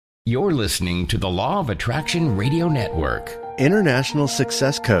You're listening to the Law of Attraction Radio Network. International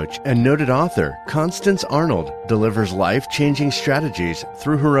success coach and noted author Constance Arnold delivers life-changing strategies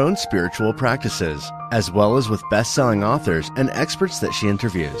through her own spiritual practices, as well as with best-selling authors and experts that she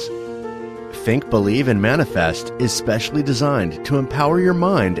interviews. Think, Believe, and Manifest is specially designed to empower your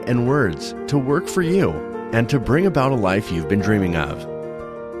mind and words to work for you and to bring about a life you've been dreaming of.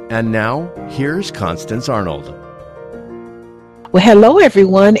 And now, here's Constance Arnold. Well, hello,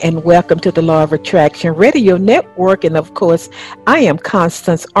 everyone, and welcome to the Law of Attraction Radio Network. And of course, I am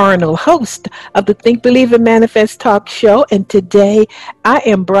Constance Arnold, host of the Think, Believe, and Manifest talk show. And today I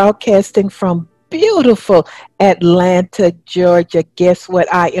am broadcasting from beautiful Atlanta, Georgia. Guess what?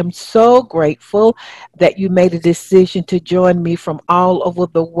 I am so grateful that you made a decision to join me from all over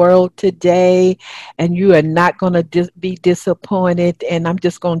the world today, and you are not going to be disappointed. And I'm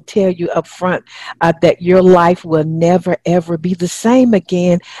just going to tell you up front that your life will never, ever be the same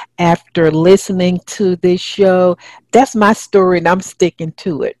again after listening to this show. That's my story, and I'm sticking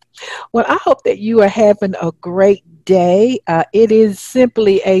to it. Well, I hope that you are having a great day. It is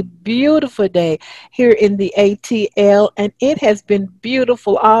simply a beautiful day here in the ATL, and it has been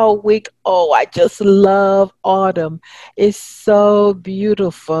beautiful all week. Oh, I just love autumn. It's so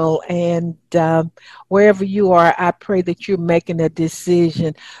beautiful, and wherever you are, I pray that you're making a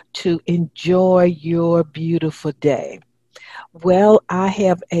decision to enjoy your beautiful day. Well, I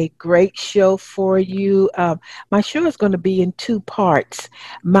have a great show for you. My show is going to be in two parts.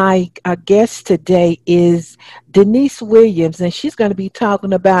 My guest today is Denise Williams, and she's going to be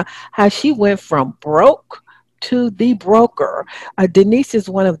talking about how she went from broke to the broker. Denise is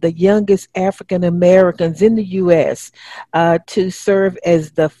one of the youngest African Americans in the U.S. To serve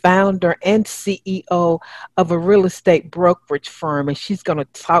as the founder and CEO of a real estate brokerage firm, and she's going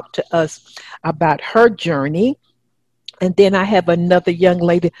to talk to us about her journey. And then I have another young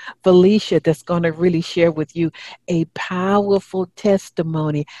lady, Felicia, that's going to really share with you a powerful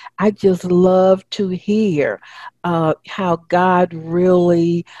testimony. I just love to hear how God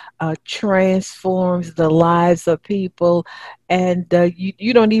really transforms the lives of people, and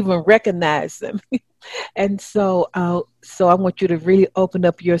you don't even recognize them. And so I want you to really open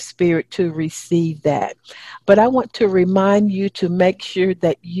up your spirit to receive that. But I want to remind you to make sure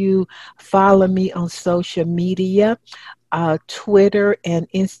that you follow me on social media. Twitter and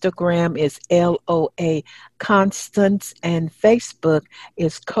Instagram is LOA Constance, and Facebook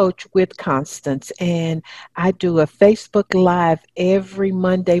is Coach with Constance. And I do a Facebook Live every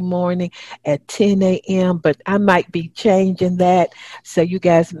Monday morning at 10 a.m., but I might be changing that. So you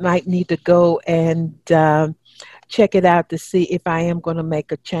guys might need to go and check it out to see if I am going to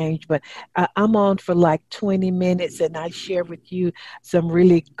make a change. But I'm on for like 20 minutes, and I share with you some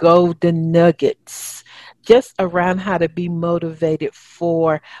really golden nuggets just around how to be motivated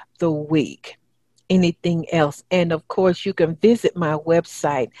for the week. Anything else. And of course, you can visit my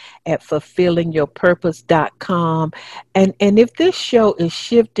website at fulfillingyourpurpose.com. And if this show is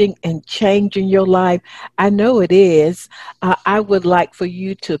shifting and changing your life, I know it is. I would like for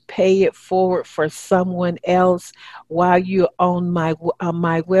you to pay it forward for someone else while you're on my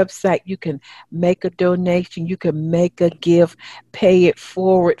website. You can make a donation. You can make a gift, pay it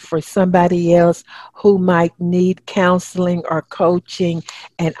forward for somebody else who might need counseling or coaching.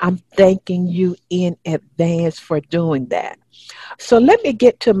 And I'm thanking you in advance for doing that. So let me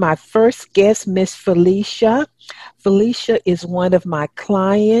get to my first guest, Miss Felicia. Felicia is one of my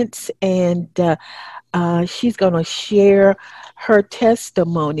clients, and she's going to share her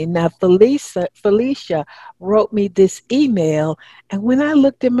testimony. Now, Felicia wrote me this email, and when I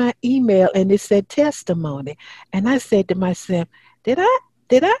looked at my email and it said testimony, and I said to myself, did I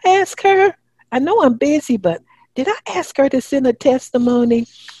ask her? I know I'm busy, but did I ask her to send a testimony?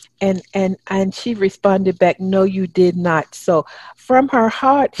 And she responded back, no, you did not. So from her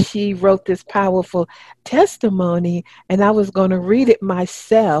heart, she wrote this powerful testimony, and I was going to read it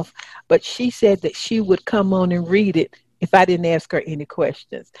myself, but she said that she would come on and read it if I didn't ask her any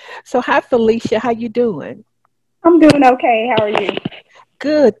questions. So hi, Felicia. How you doing? I'm doing okay. How are you?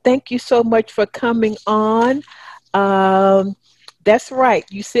 Good. Thank you so much for coming on. That's right.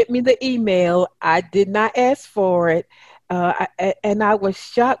 You sent me the email. I did not ask for it. And I was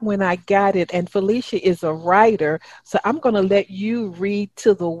shocked when I got it. And Felicia is a writer, so I'm going to let you read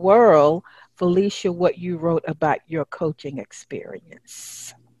to the world, Felicia, what you wrote about your coaching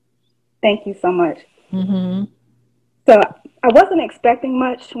experience. Thank you so much. Mm-hmm. So I wasn't expecting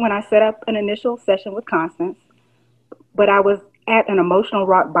much when I set up an initial session with Constance, but I was at an emotional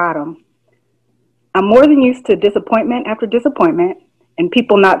rock bottom. I'm more than used to disappointment after disappointment and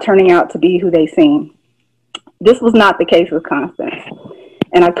people not turning out to be who they seem. This was not the case with Constance.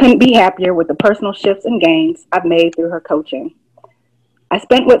 and I couldn't be happier with the personal shifts and gains I've made through her coaching. I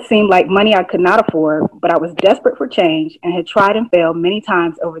spent what seemed like money I could not afford, but I was desperate for change and had tried and failed many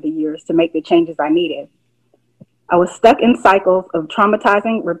times over the years to make the changes I needed. I was stuck in cycles of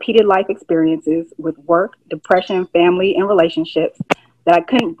traumatizing, repeated life experiences with work, depression, family, and relationships that I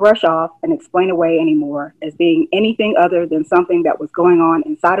couldn't brush off and explain away anymore as being anything other than something that was going on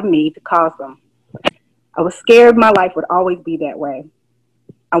inside of me to cause them. I was scared my life would always be that way.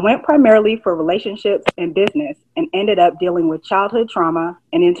 I went primarily for relationships and business and ended up dealing with childhood trauma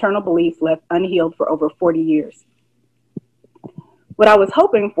and internal beliefs left unhealed for over 40 years. What I was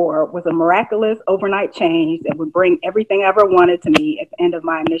hoping for was a miraculous overnight change that would bring everything I ever wanted to me at the end of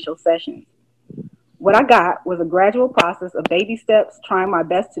my initial sessions. What I got was a gradual process of baby steps, trying my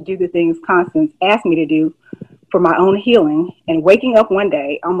best to do the things Constance asked me to do for my own healing, and waking up one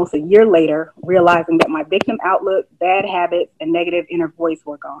day, almost a year later, realizing that my victim outlook, bad habits, and negative inner voice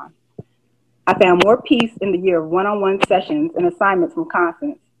were gone. I found more peace in the year of one-on-one sessions and assignments from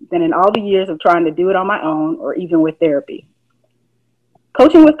Constance than in all the years of trying to do it on my own or even with therapy.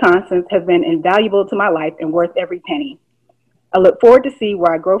 Coaching with Constance has been invaluable to my life and worth every penny. I look forward to see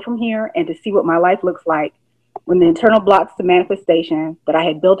where I grow from here and to see what my life looks like when the internal blocks to manifestation that I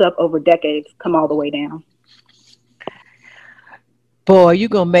had built up over decades come all the way down. Boy, you're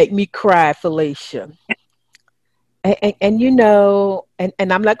going to make me cry, Felicia. And you know, and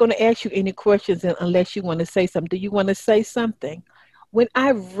I'm not going to ask you any questions unless you want to say something. Do you want to say something? When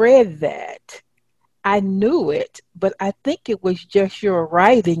I read that, I knew it, but I think it was just your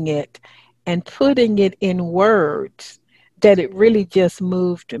writing it and putting it in words that it really just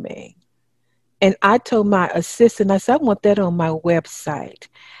moved me. And I told my assistant, I said, I want that on my website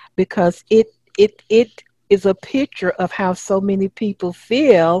because it is a picture of how so many people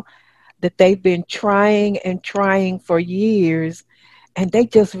feel that they've been trying and trying for years, and they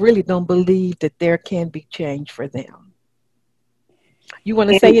just really don't believe that there can be change for them. You want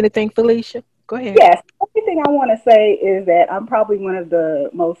to say anything, Felicia? Go ahead. Yes. The only thing I want to say is that I'm probably one of the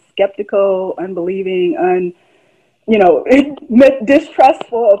most skeptical, unbelieving,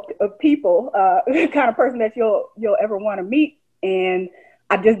 distrustful of people, kind of person that you'll ever want to meet. And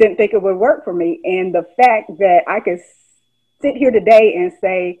I just didn't think it would work for me. And the fact that I could sit here today and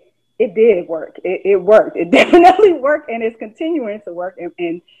say it did work, it worked. It definitely worked, and it's continuing to work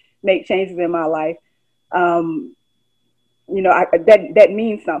and make changes in my life. That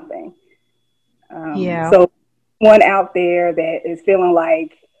means something. So one out there that is feeling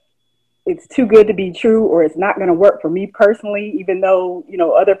like it's too good to be true or it's not going to work for me personally, even though,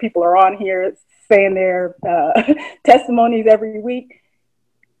 other people are on here saying their testimonies every week,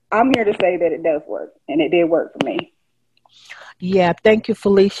 I'm here to say that it does work, and it did work for me. Yeah, thank you,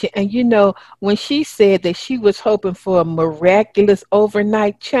 Felicia. And when she said that she was hoping for a miraculous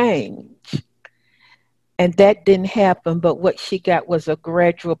overnight change, and that didn't happen, but what she got was a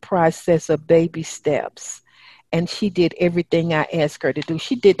gradual process of baby steps. And she did everything I asked her to do.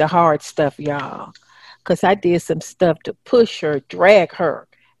 She did the hard stuff, y'all, because I did some stuff to push her, drag her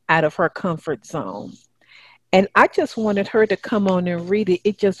out of her comfort zone. And I just wanted her to come on and read it.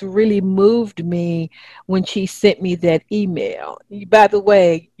 It just really moved me when she sent me that email. By the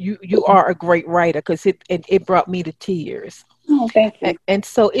way, you are a great writer because it brought me to tears. Oh, thank you. And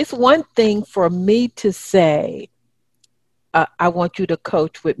so it's one thing for me to say, I want you to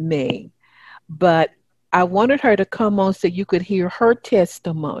coach with me, but I wanted her to come on so you could hear her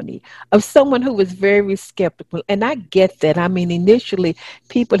testimony of someone who was very skeptical. And I get that. I mean, initially,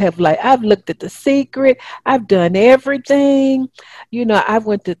 people have I've looked at The Secret. I've done everything. I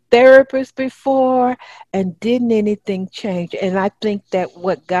went to therapists before and didn't anything change. And I think that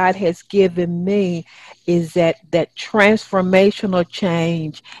what God has given me is that transformational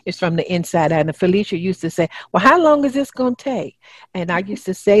change is from the inside out. And Felicia used to say, well, how long is this going to take? And I used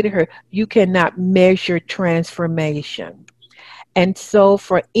to say to her, you cannot measure transformation. And so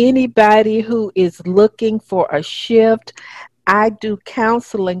for anybody who is looking for a shift, I do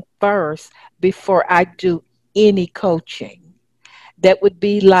counseling first before I do any coaching. That would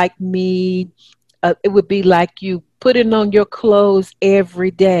be like me. It would be like you putting on your clothes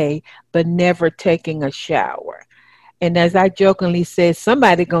every day, but never taking a shower. And as I jokingly said,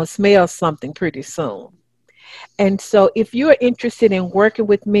 somebody going to smell something pretty soon. And so if you're interested in working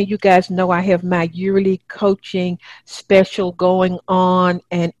with me, you guys know I have my yearly coaching special going on,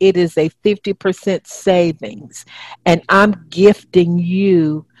 and it is a 50% savings. And I'm gifting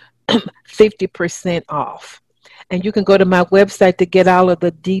you 50% off. And you can go to my website to get all of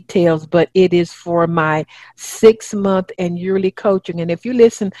the details, but it is for my 6-month and yearly coaching. And if you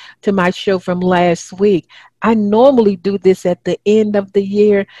listen to my show from last week, I normally do this at the end of the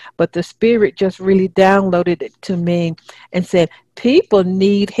year, but the Spirit just really downloaded it to me and said, people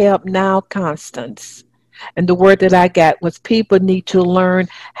need help now, Constance. And the word that I got was people need to learn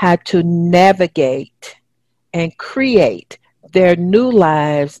how to navigate and create their new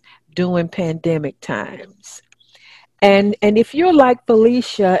lives during pandemic times. And if you're like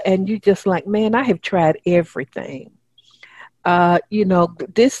Felicia and you just like, man, I have tried everything.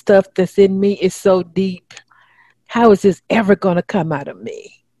 This stuff that's in me is so deep. How is this ever going to come out of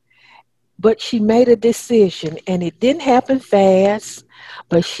me? But she made a decision, and it didn't happen fast,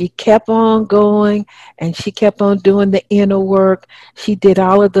 but she kept on going, and she kept on doing the inner work. She did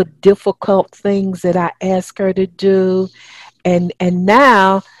all of the difficult things that I asked her to do. And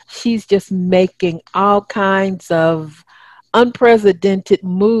now she's just making all kinds of unprecedented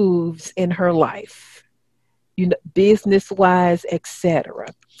moves in her life, business-wise, etc.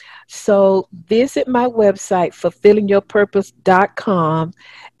 So visit my website, fulfillingyourpurpose.com,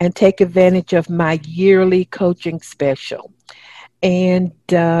 and take advantage of my yearly coaching special. And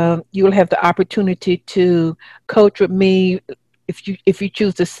you'll have the opportunity to coach with me. If you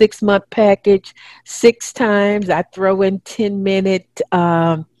choose the 6-month package, 6 times, I throw in 10-minute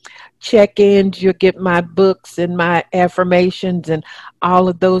check-ins. You'll get my books and my affirmations and all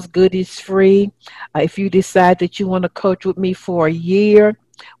of those goodies free. If you decide that you want to coach with me for a year,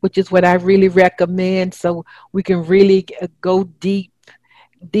 which is what I really recommend, so we can really go deep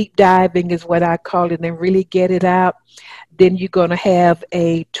diving is what I call it, and really get it out, then you're going to have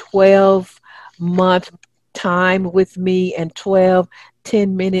a 12-month time with me and 12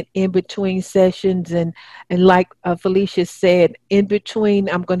 10-minute in-between sessions. And like Felicia said, in between,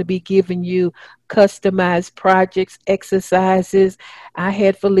 I'm going to be giving you customized projects, exercises. I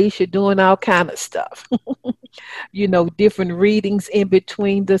had Felicia doing all kind of stuff, different readings in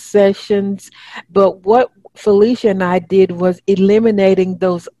between the sessions. But what Felicia and I did was eliminating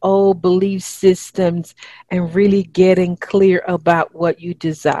those old belief systems and really getting clear about what you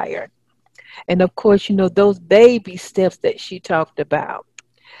desire. And of course, those baby steps that she talked about.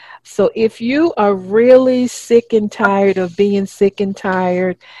 So if you are really sick and tired of being sick and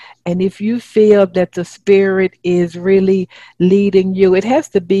tired, and if you feel that the Spirit is really leading you, it has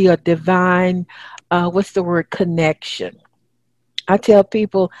to be a divine, connection. I tell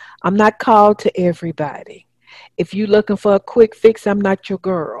people, I'm not called to everybody. If you're looking for a quick fix, I'm not your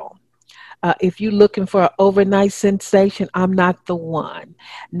girl. If you're looking for an overnight sensation, I'm not the one.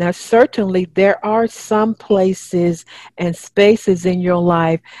 Now, certainly there are some places and spaces in your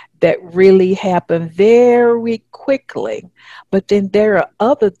life that really happen very quickly, but then there are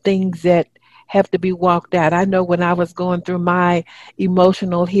other things that have to be walked out. I know when I was going through my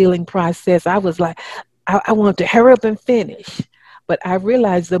emotional healing process, I was like, I wanted to hurry up and finish. But I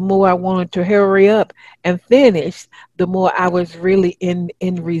realized the more I wanted to hurry up and finish, the more I was really in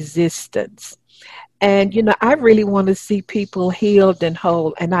resistance. And, I really want to see people healed and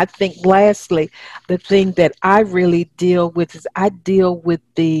whole. And I think lastly, the thing that I really deal with is I deal with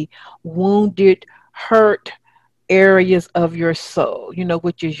the wounded, hurt areas of your soul,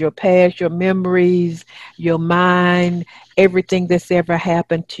 which is your past, your memories, your mind, everything that's ever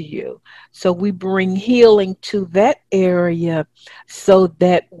happened to you. So we bring healing to that area so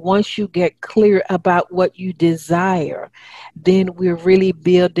that once you get clear about what you desire, then we're really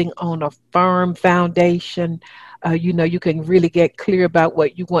building on a firm foundation. You can really get clear about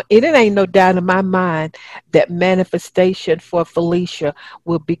what you want. And it ain't no doubt in my mind that manifestation for Felicia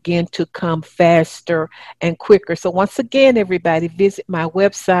will begin to come faster and quicker. So once again, everybody, visit my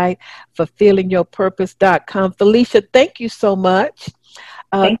website, fulfillingyourpurpose.com. Felicia, thank you so much.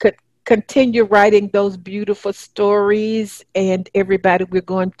 Continue writing those beautiful stories. And everybody, we're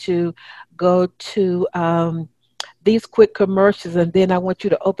going to go to these quick commercials, and then I want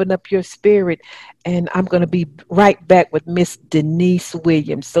you to open up your spirit, and I'm going to be right back with Miss Denise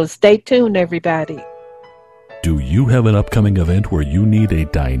Williams. So stay tuned, everybody. Do you have an upcoming event where you need a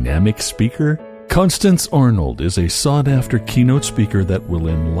dynamic speaker? Constance Arnold is a sought-after keynote speaker that will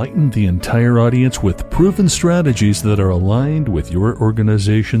enlighten the entire audience with proven strategies that are aligned with your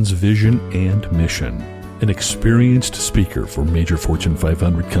organization's vision and mission. An experienced speaker for major Fortune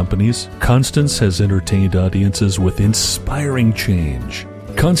 500 companies, Constance has entertained audiences with inspiring change.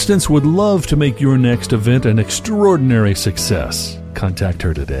 Constance would love to make your next event an extraordinary success. Contact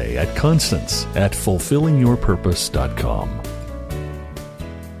her today at Constance@fulfillingyourpurpose.com.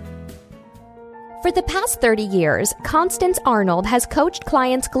 For the past 30 years, Constance Arnold has coached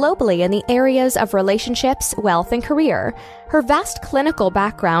clients globally in the areas of relationships, wealth, and career. Her vast clinical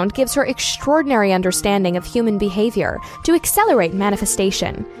background gives her extraordinary understanding of human behavior to accelerate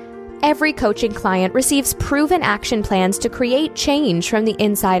manifestation. Every coaching client receives proven action plans to create change from the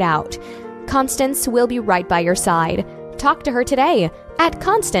inside out. Constance will be right by your side. Talk to her today at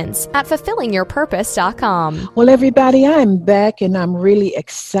Constance@fulfillingyourpurpose.com. Well, everybody, I'm back and I'm really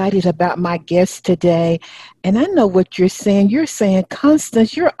excited about my guest today. And I know what you're saying. You're saying,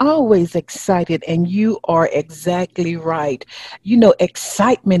 Constance, you're always excited, and you are exactly right. You know,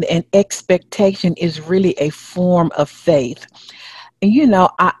 excitement and expectation is really a form of faith. And, you know,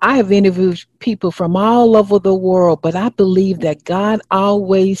 I have interviewed people from all over the world, but I believe that God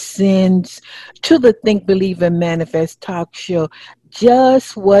always sends to the Think, Believe, and Manifest talk show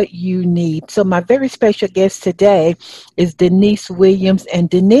just what you need. So my very special guest today is Denise Williams, and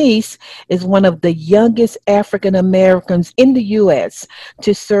Denise is one of the youngest African Americans in the U.S.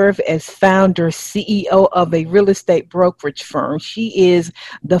 to serve as founder, CEO of a real estate brokerage firm. She is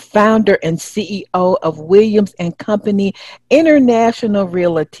the founder and CEO of Williams and Company International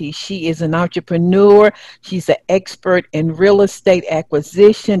Realty. She is an entrepreneur. She's an expert in real estate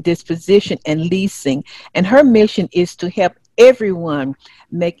acquisition, disposition, and leasing. And her mission is to help everyone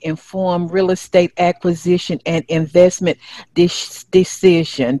make informed real estate acquisition and investment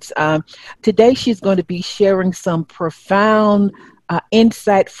decisions. Today, she's going to be sharing some profound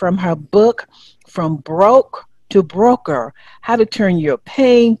insight from her book, From Broke to Broker: How to Turn Your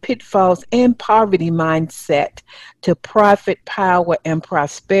Pain, Pitfalls, and Poverty Mindset to Profit, Power, and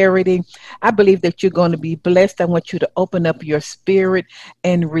Prosperity. I believe that you're going to be blessed. I want you to open up your spirit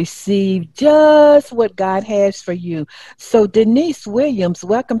and receive just what God has for you. So, Denise Williams,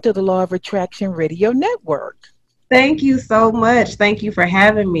 welcome to the Law of Attraction Radio Network. Thank you so much. Thank you for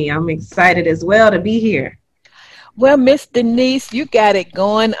having me. I'm excited as well to be here. Well, Miss Denise, you got it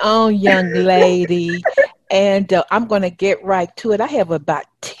going on, young lady. And I'm going to get right to it. I have about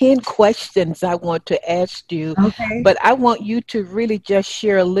 10 questions I want to ask you, okay. But I want you to really just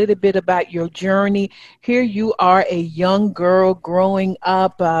share a little bit about your journey. Here you are, a young girl growing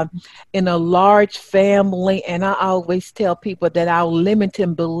up in a large family, and I always tell people that our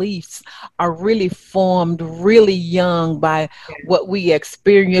limiting beliefs are really formed really young by what we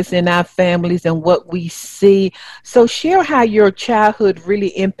experience in our families and what we see. So share how your childhood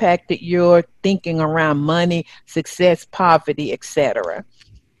really impacted your thinking around money, success, poverty, etc.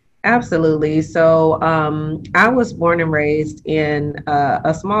 Absolutely. So I was born and raised in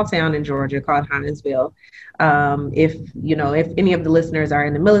a small town in Georgia called Hinesville. If any of the listeners are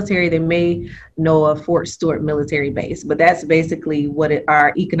in the military, they may know of Fort Stewart military base, but that's basically what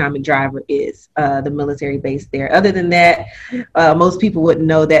our economic driver is, the military base there. Other than that, most people wouldn't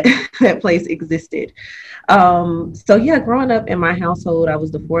know that that place existed. Growing up in my household, I was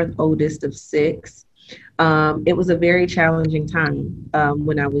the fourth oldest of six. It was a very challenging time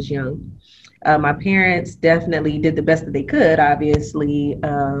when I was young. My parents definitely did the best that they could, obviously,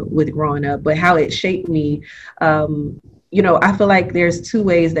 with growing up, but how it shaped me, I feel like there's two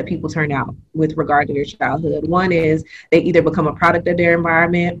ways that people turn out with regard to their childhood. One is they either become a product of their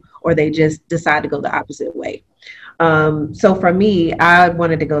environment or they just decide to go the opposite way. So for me, I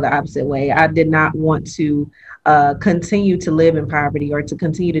wanted to go the opposite way. I did not want to continue to live in poverty or to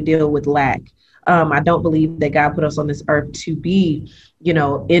continue to deal with lack. I don't believe that God put us on this earth to be,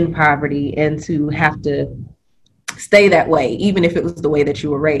 in poverty and to have to stay that way, even if it was the way that you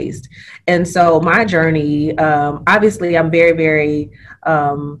were raised. And so my journey, obviously, I'm very, very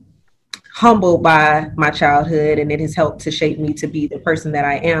humbled by my childhood, and it has helped to shape me to be the person that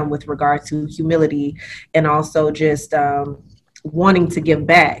I am with regard to humility and also just wanting to give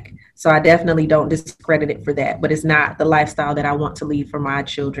back. So I definitely don't discredit it for that, but it's not the lifestyle that I want to leave for my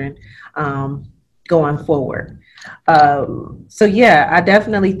children going forward. I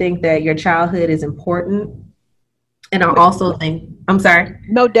definitely think that your childhood is important. And I also think, I'm sorry.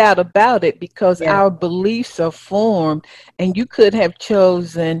 No doubt about it, because our beliefs are formed, and you could have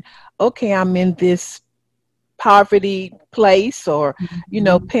chosen, okay, I'm in this poverty place, or,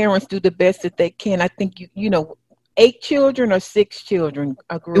 parents do the best that they can. I think, 8 children or 6 children?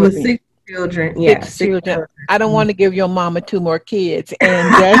 It was 6 children. Yeah, 6 children. I don't want to give your mama 2 more kids.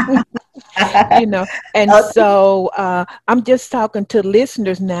 And, so I'm just talking to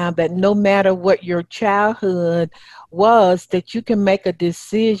listeners now that no matter what your childhood was, that you can make a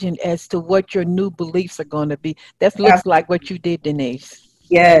decision as to what your new beliefs are going to be. That looks like what you did, Denise.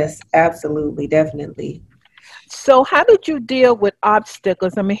 Yes, absolutely. Definitely. So how did you deal with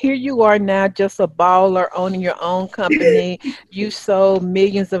obstacles? I mean, here you are now, just a baller owning your own company. You sold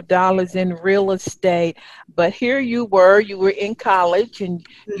millions of dollars in real estate, but here you were in college, and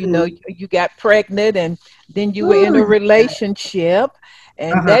Mhm. you got pregnant, and then you were in a Ooh, relationship,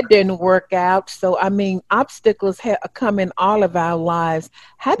 and uh-huh. that didn't work out. So I mean, obstacles come in all of our lives.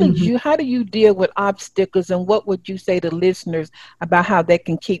 Mhm. How do you deal with obstacles, and what would you say to listeners about how they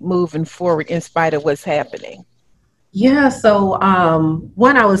can keep moving forward in spite of what's happening? Yeah, so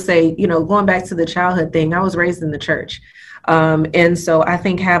one, I would say, going back to the childhood thing, I was raised in the church. And so I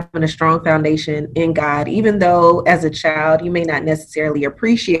think having a strong foundation in God, even though as a child you may not necessarily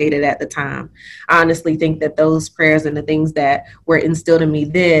appreciate it at the time, I honestly think that those prayers and the things that were instilled in me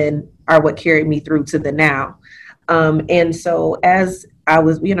then are what carried me through to the now. And so as I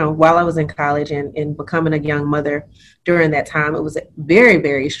was, while I was in college and becoming a young mother during that time, it was a very,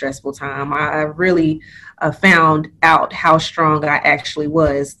 very stressful time. I really found out how strong I actually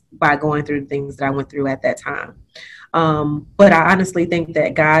was by going through the things that I went through at that time. But I honestly think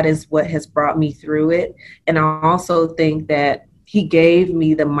that God is what has brought me through it. And I also think that He gave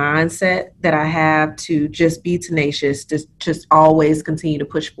me the mindset that I have to just be tenacious, just always continue to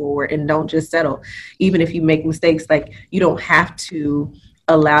push forward and don't just settle. Even if you make mistakes, like you don't have to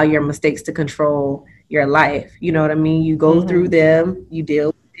allow your mistakes to control your life. You know what I mean? You go through Hmm. them, you deal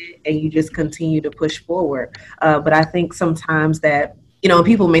with it, and you just continue to push forward. But I think sometimes that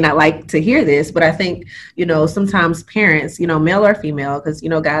people may not like to hear this, but I think, sometimes parents, male or female, because,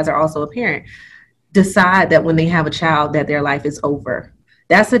 guys are also a parent, decide that when they have a child that their life is over.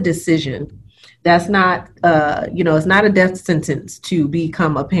 That's a decision. That's not, it's not a death sentence to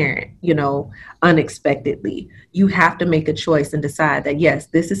become a parent, unexpectedly. You have to make a choice and decide that, yes,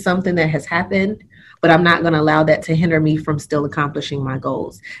 this is something that has happened, but I'm not going to allow that to hinder me from still accomplishing my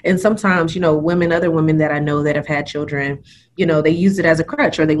goals. And sometimes, other women that I know that have had children, they use it as a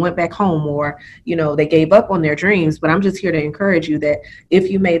crutch, or they went back home, or, they gave up on their dreams. But I'm just here to encourage you that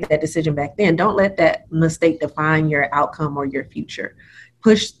if you made that decision back then, don't let that mistake define your outcome or your future.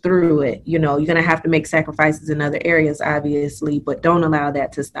 Push through it. You're going to have to make sacrifices in other areas, obviously, but don't allow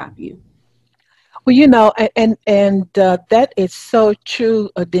that to stop you. Well, that is so true,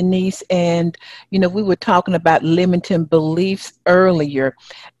 Denise. And we were talking about limiting beliefs earlier.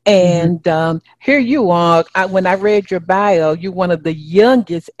 Mm-hmm. And here you are. When I read your bio, you're one of the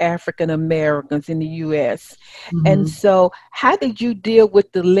youngest African Americans in the U.S. And Mm-hmm. so, how did you deal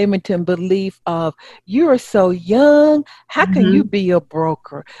with the limiting belief of you are so young? How can you Mm-hmm. be a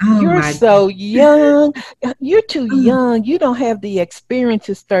broker? Oh You're my so young. You're too God. young. You don't have the experience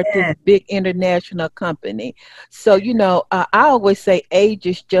to start this Yeah. big international company. So, I always say age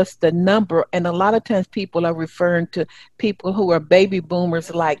is just a number. And a lot of times people are referring to people who are baby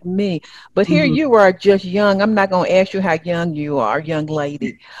boomers like me. But here Mm-hmm. you are just young. I'm not going to ask you how young you are, young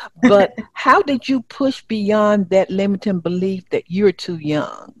lady. But how did you push beyond that limiting belief that you're too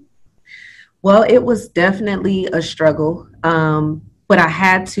young? Well, it was definitely a struggle, but I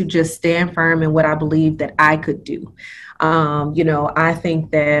had to just stand firm in what I believed that I could do. I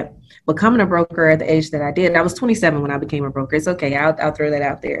think that becoming a broker at the age that I did, I was 27 when I became a broker. It's okay. I'll throw that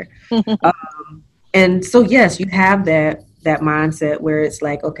out there. And so, yes, you have that mindset where it's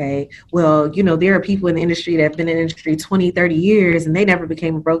like, okay, well, there are people in the industry that have been in the industry 20, 30 years and they never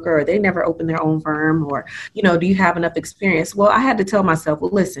became a broker, or they never opened their own firm, or, do you have enough experience? Well, I had to tell myself,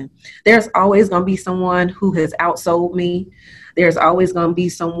 well, listen, there's always going to be someone who has outsold me. There's always going to be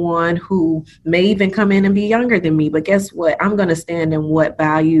someone who may even come in and be younger than me. But guess what? I'm going to stand in what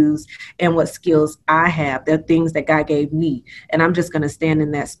values and what skills I have, the things that God gave me. And I'm just going to stand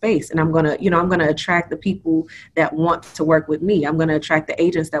in that space. And I'm going to, I'm going to attract the people that want to work with me. I'm going to attract the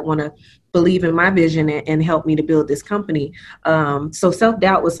agents that want to believe in my vision and help me to build this company. So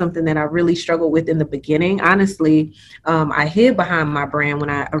self-doubt was something that I really struggled with in the beginning. Honestly, I hid behind my brand when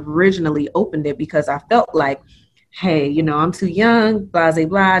I originally opened it because I felt like, hey, I'm too young, blah, blah,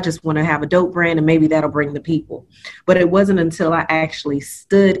 blah. I just want to have a dope brand and maybe that'll bring the people. But it wasn't until I actually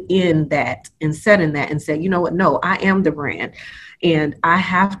stood in that and said in that and said, you know what? No, I am the brand. And I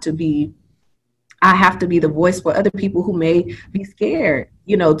have to be the voice for other people who may be scared,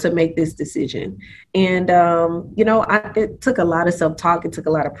 to make this decision. And, it took a lot of self-talk. It took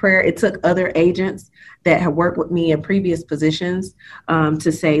a lot of prayer. It took other agents that have worked with me in previous positions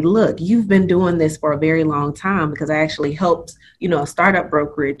to say, look, you've been doing this for a very long time, because I actually helped, a startup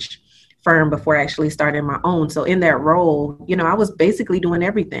brokerage firm before I actually started my own. So in that role, I was basically doing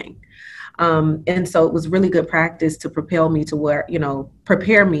everything. And so it was really good practice to propel me to where,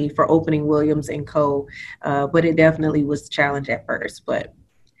 prepare me for opening Williams and Co. But it definitely was a challenge at first, but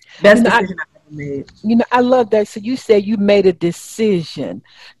You best know, I, decision I've ever made. I love that. So you said you made a decision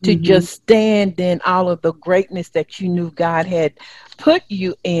to just stand in all of the greatness that you knew God had put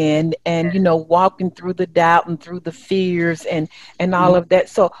you in, and walking through the doubt and through the fears and all of that.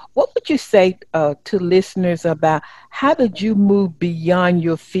 So what would you say to listeners about how did you move beyond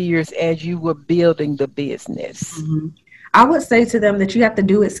your fears as you were building the business? I would say to them that you have to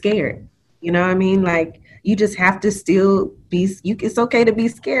do it scared. You know what I mean? Like, you just have to still it's okay to be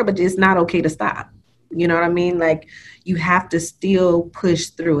scared, but it's not okay to stop. You know what I mean? Like, you have to still push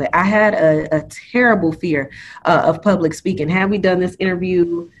through it. I had a terrible fear of public speaking. Had we done this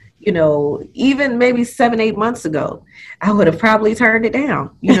interview, even maybe 7-8 months ago, I would have probably turned it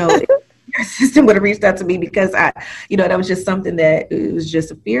down. Your assistant would have reached out to me because that was just something that it was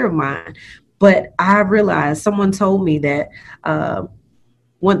just a fear of mine. But I realized, someone told me that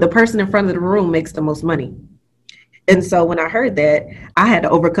when the person in front of the room makes the most money. And so when I heard that, I had to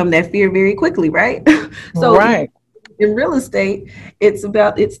overcome that fear very quickly, right? So right. In real estate, it's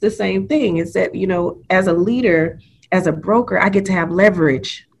the same thing. It's that, as a leader, as a broker, I get to have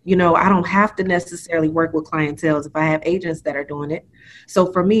leverage. I don't have to necessarily work with clientele if I have agents that are doing it.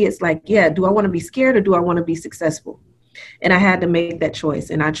 So for me, it's like, do I want to be scared or do I want to be successful? And I had to make that choice,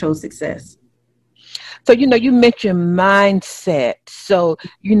 and I chose success. So, you mentioned mindset. So,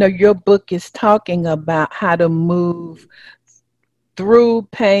 your book is talking about how to move through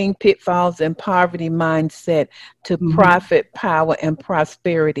pain, pitfalls, and poverty mindset to profit, power, and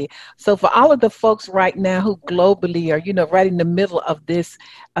prosperity. So for all of the folks right now who globally are, right in the middle of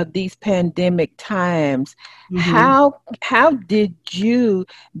these pandemic times, how did you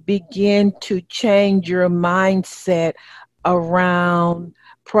begin to change your mindset around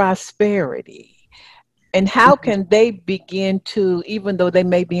prosperity? And how can they begin to, even though they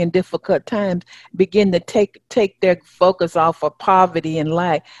may be in difficult times, begin to take their focus off of poverty in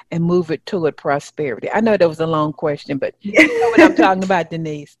life and move it toward prosperity? I know that was a long question, but you know what I'm talking about,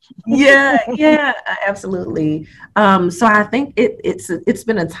 Denise. Yeah, absolutely. So I think it's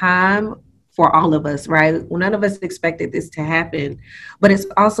been a time for all of us, right? Well, none of us expected this to happen, but it's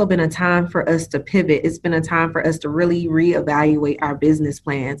also been a time for us to pivot. It's been a time for us to really reevaluate our business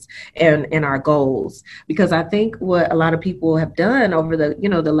plans and our goals. Because I think what a lot of people have done over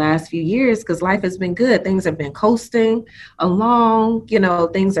the last few years, because life has been good, things have been coasting along,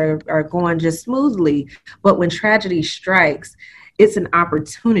 things are going just smoothly. But when tragedy strikes, it's an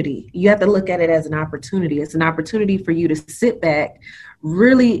opportunity. You have to look at it as an opportunity. It's an opportunity for you to sit back,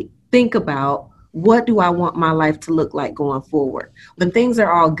 really think about, what do I want my life to look like going forward? When things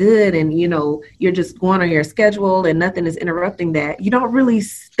are all good and, you're just going on your schedule and nothing is interrupting that, you don't really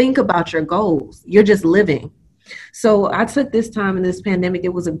think about your goals. You're just living. So I took this time in this pandemic.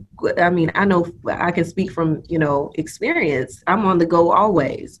 It was I know I can speak from, experience. I'm on the go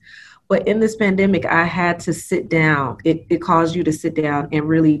always. But in this pandemic, I had to sit down. It caused you to sit down and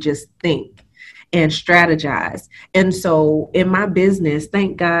really just think and strategize. And so in my business,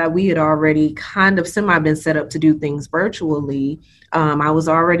 thank God, we had already kind of been set up to do things virtually. I was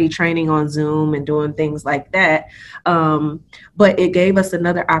already training on Zoom and doing things like that. But it gave us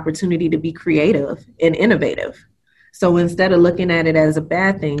another opportunity to be creative and innovative. So instead of looking at it as a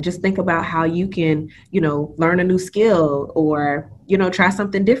bad thing, just think about how you can, learn a new skill or, try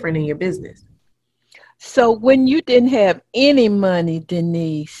something different in your business. So when you didn't have any money,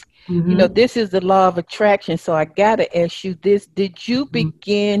 Denise, this is the law of attraction. So I got to ask you this. Did you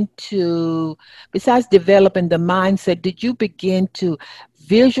begin to, besides developing the mindset, did you begin to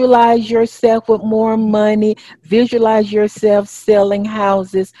visualize yourself with more money, visualize yourself selling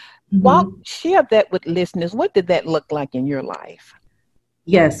houses? Share that with listeners. What did that look like in your life?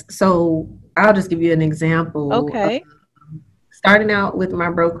 Yes. So I'll just give you an example. Okay. Starting out with my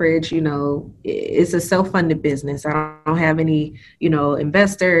brokerage, it's a self-funded business. I don't have any,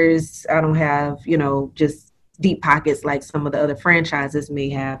 investors. I don't have, just deep pockets like some of the other franchises may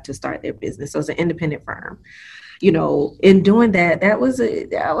have to start their business. So it's an independent firm. In doing that was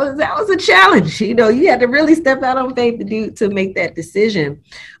a challenge. You had to really step out on faith to make that decision.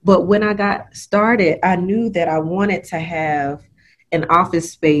 But when I got started, I knew that I wanted to have an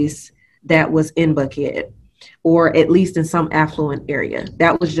office space that was in Buckhead, or at least in some affluent area.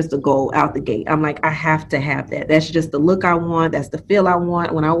 That was just a goal out the gate. I'm like, I have to have that. That's just the look I want. That's the feel I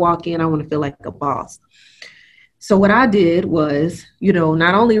want. When I walk in, I want to feel like a boss. So what I did was,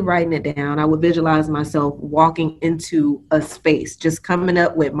 not only writing it down, I would visualize myself walking into a space, just coming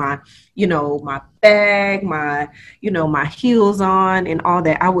up with my, my bag, my heels on and all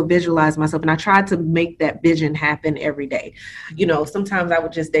that. I would visualize myself, and I tried to make that vision happen every day. Sometimes I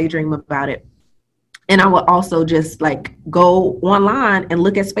would just daydream about it. And I would also just like go online and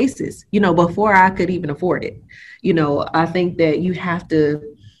look at spaces, before I could even afford it. I think that you have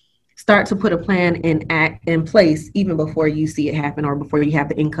to start to put a plan and act in place even before you see it happen or before you have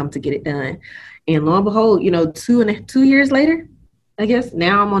the income to get it done. And lo and behold, 2 years later, I guess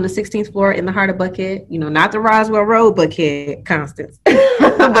now I'm on the 16th floor in the heart of Buckhead, not the Roswell Road, Buckhead, Constance.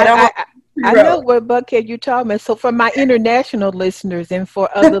 But I know what Buckhead you're talking about. So for my international listeners and for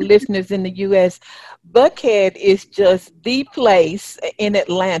other listeners in the U.S., Buckhead is just the place in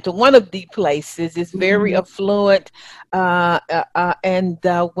Atlanta, one of the places. It's very affluent. And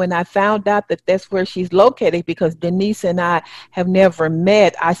when I found out that that's where she's located, because Denise and I have never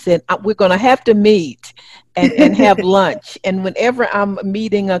met, I said, we're going to have to meet and have lunch. And whenever I'm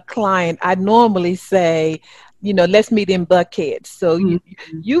meeting a client, I normally say, let's meet in Buckhead. So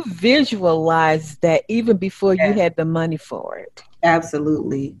you visualize that even before you had the money for it.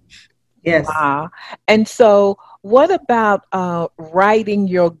 Absolutely. Yes. Wow. And so what about writing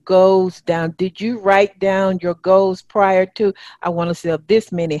your goals down? Did you write down your goals prior to, I want to sell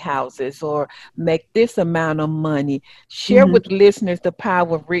this many houses or make this amount of money? Share with listeners the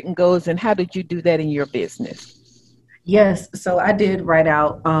power of written goals, and how did you do that in your business? Yes. So I did write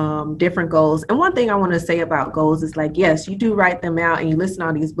out different goals. And one thing I want to say about goals is like, yes, you do write them out and you listen to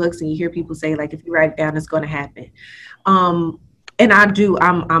all these books and you hear people say, like, if you write it down, it's going to happen. And I do,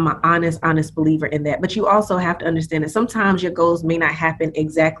 I'm an honest believer in that. But you also have to understand that sometimes your goals may not happen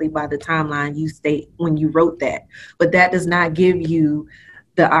exactly by the timeline you state when you wrote that. But that does not give you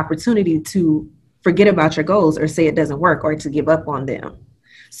the opportunity to forget about your goals or say it doesn't work or to give up on them.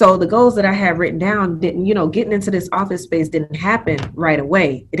 So the goals that I had written down didn't, getting into this office space didn't happen right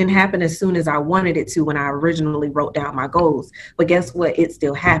away. It didn't happen as soon as I wanted it to when I originally wrote down my goals. But guess what? It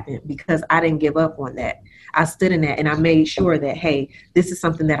still happened because I didn't give up on that. I stood in that and I made sure that, hey, this is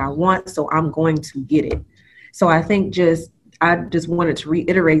something that I want, so I'm going to get it. So I think I just wanted to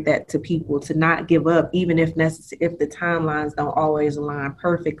reiterate that to people, to not give up, even if the timelines don't always align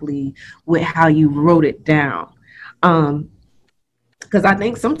perfectly with how you wrote it down. Because I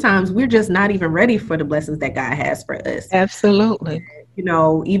think sometimes we're just not even ready for the blessings that God has for us. Absolutely.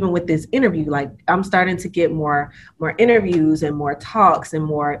 Even with this interview, like I'm starting to get more interviews and more talks and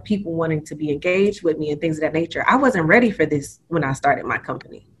more people wanting to be engaged with me and things of that nature. I wasn't ready for this when I started my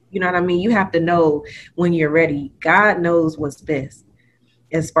company. You know what I mean? You have to know when you're ready. God knows what's best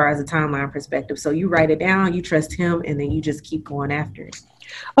as far as a timeline perspective. So you write it down, you trust him, and then you just keep going after it.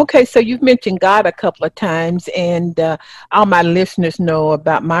 Okay, so you've mentioned God a couple of times, and all my listeners know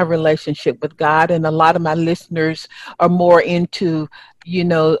about my relationship with God, and a lot of my listeners are more into,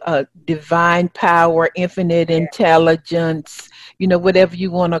 divine power, infinite intelligence, whatever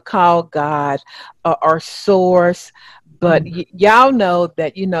you want to call God or source. But y'all know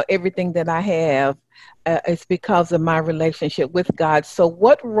that, everything that I have it's because of my relationship with God. So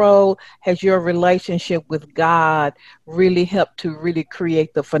what role has your relationship with God really helped to really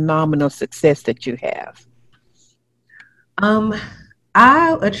create the phenomenal success that you have?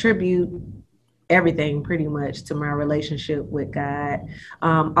 I attribute everything pretty much to my relationship with God.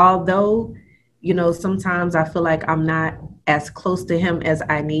 Although, sometimes I feel like I'm not as close to him as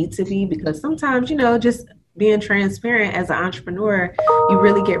I need to be, because sometimes, just being transparent as an entrepreneur, you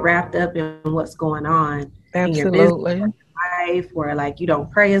really get wrapped up in what's going on in your business or your life, or like you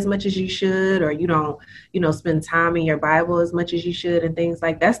don't pray as much as you should, or you don't, spend time in your Bible as much as you should, and things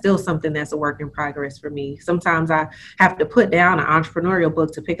like that's still something that's a work in progress for me. Sometimes I have to put down an entrepreneurial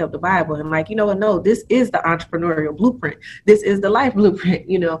book to pick up the Bible and like, no, this is the entrepreneurial blueprint. This is the life blueprint,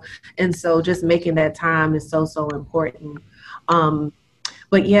 and so just making that time is so important.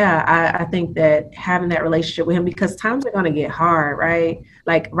 But yeah, I think that having that relationship with him, because times are going to get hard, right?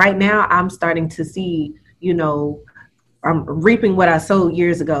 Like right now, I'm starting to see, I'm reaping what I sowed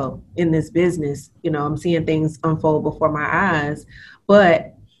years ago in this business. I'm seeing things unfold before my eyes,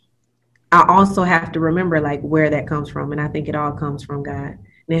 but I also have to remember like where that comes from. And I think it all comes from God,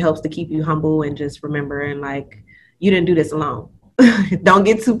 and it helps to keep you humble and just remembering like, you didn't do this alone. Don't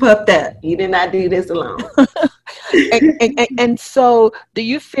get too puffed up. You did not do this alone. And so do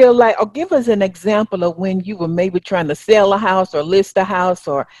you feel like, or give us an example of when you were maybe trying to sell a house or list a house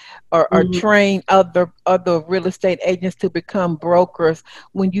or train other real estate agents to become brokers,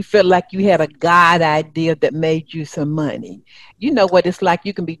 when you felt like you had a God idea that made you some money? You know what it's like.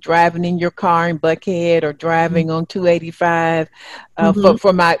 You can be driving in your car in Buckhead or driving on 285.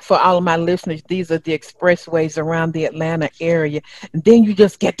 For all of my listeners, these are the expressways around the Atlanta area. And then you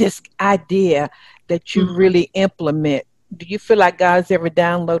just get this idea that you really implement. Do you feel like God's ever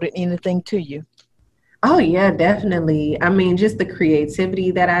downloaded anything to you? Oh yeah, definitely. I mean, just the creativity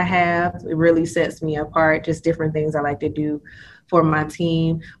that I have, it really sets me apart. Just different things I like to do for my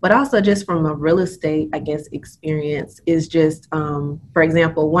team, but also just from a real estate, I guess, experience is just, for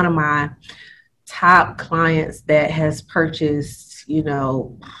example, one of my top clients that has purchased,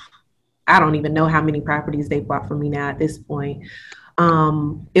 I don't even know how many properties they bought from me now at this point.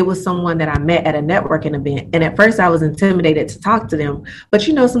 It was someone that I met at a networking event. And at first I was intimidated to talk to them. But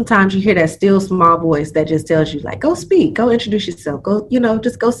sometimes you hear that still small voice that just tells you, like, go speak, go introduce yourself, go,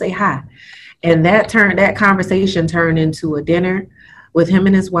 just go say hi. And that conversation turned into a dinner with him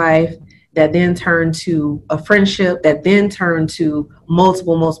and his wife, that then turned to a friendship, that then turned to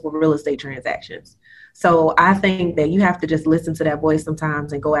multiple real estate transactions. So I think that you have to just listen to that voice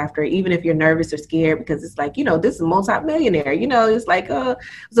sometimes and go after it, even if you're nervous or scared, because it's like, this is a multimillionaire, it's like,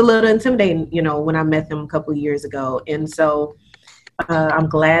 it's a little intimidating, when I met them a couple of years ago. And so I'm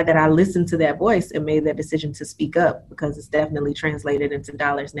glad that I listened to that voice and made that decision to speak up, because it's definitely translated into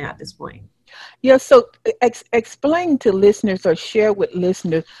dollars now at this point. Yeah, so explain to listeners or share with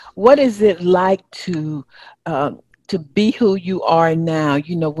listeners, what is it like to be who you are now,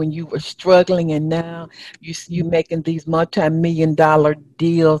 when you were struggling and now you making these multi-million-dollar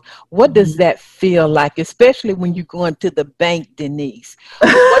deals. What does that feel like, especially when you go into the bank, Denise?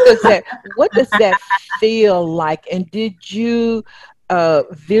 What does that feel like? And did you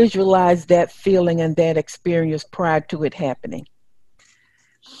visualize that feeling and that experience prior to it happening?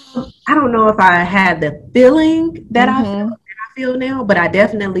 I don't know if I had the feeling that I feel now, but I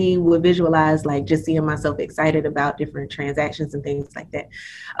definitely would visualize, like, just seeing myself excited about different transactions and things like that.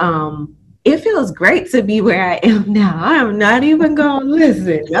 It feels great to be where I am now. I'm not even going to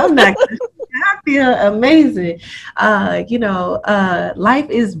listen. I feel amazing. Life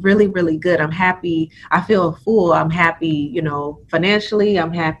is really, really good. I'm happy. I feel full. I'm happy, financially.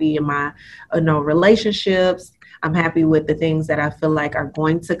 I'm happy in my, relationships. I'm happy with the things that I feel like are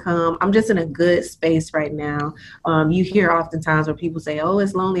going to come. I'm just in a good space right now. You hear oftentimes where people say, oh,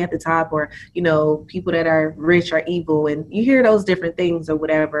 it's lonely at the top, or, people that are rich are evil. And you hear those different things or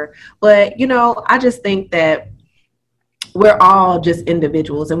whatever. But, I just think that we're all just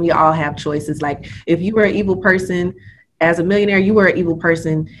individuals and we all have choices. Like, if you were an evil person as a millionaire, you were an evil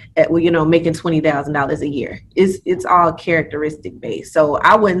person at, making $20,000 a year. It's all characteristic based. So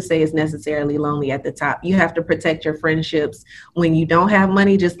I wouldn't say it's necessarily lonely at the top. You have to protect your friendships when you don't have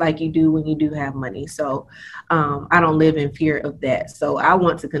money, just like you do when you do have money. So I don't live in fear of that. So I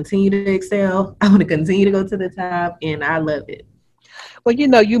want to continue to excel. I want to continue to go to the top, and I love it. Well,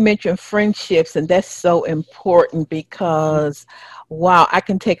 you mentioned friendships, and that's so important because, wow, I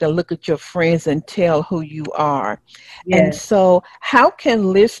can take a look at your friends and tell who you are. Yes. And so how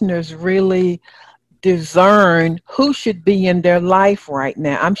can listeners really discern who should be in their life right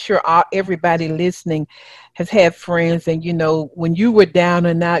now? I'm sure everybody listening has had friends, and when you were down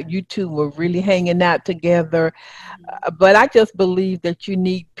and out, you two were really hanging out together. But I just believe that you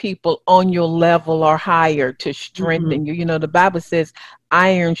need people on your level or higher to strengthen you. The Bible says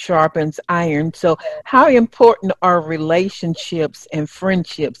iron sharpens iron. So how important are relationships and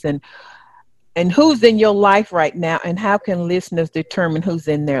friendships, and who's in your life right now, and how can listeners determine who's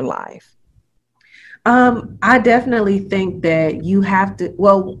in their life? I definitely think that you have to,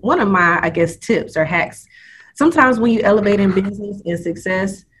 one of my, I guess, tips or hacks, sometimes when you elevate in business and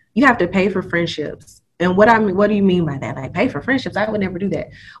success, you have to pay for friendships. And what do you mean by that? Like, pay for friendships? I would never do that.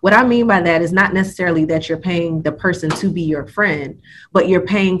 What I mean by that is not necessarily that you're paying the person to be your friend, but you're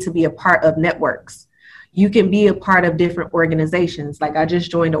paying to be a part of networks. You can be a part of different organizations. Like, I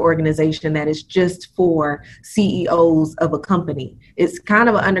just joined an organization that is just for CEOs of a company. It's kind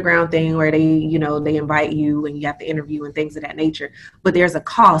of an underground thing where they invite you and you have to interview and things of that nature, but there's a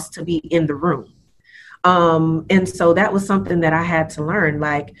cost to be in the room. And so that was something that I had to learn.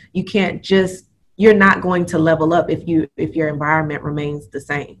 Like, you're not going to level up if your environment remains the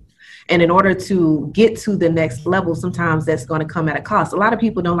same. And in order to get to the next level, sometimes that's going to come at a cost. A lot of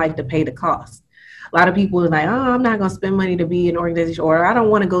people don't like to pay the cost. A lot of people are like, oh, I'm not going to spend money to be in an organization, or I don't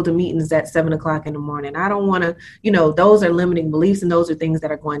want to go to meetings at 7:00 in the morning. I don't want to, those are limiting beliefs, and those are things that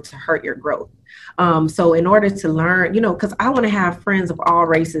are going to hurt your growth. So in order to learn, because I want to have friends of all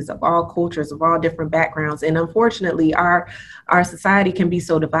races, of all cultures, of all different backgrounds. And unfortunately, our society can be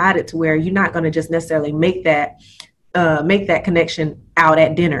so divided to where you're not going to just necessarily make that connection out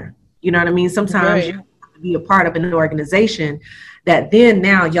at dinner. You know what I mean? Sometimes you have to be a part of an organization that then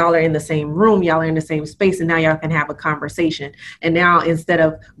now y'all are in the same room, y'all are in the same space, and now y'all can have a conversation. And now instead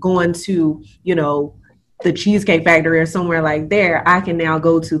of going to, the Cheesecake Factory or somewhere like there, I can now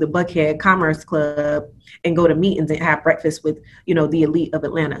go to the Buckhead Commerce Club and go to meetings and have breakfast with, the elite of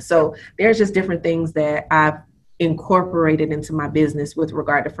Atlanta. So there's just different things that I've incorporated into my business with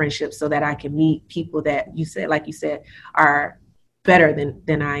regard to friendships so that I can meet people that like you said, are better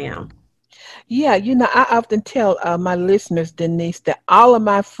than I am. Yeah, I often tell my listeners, Denise, that all of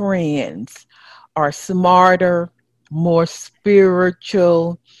my friends are smarter, more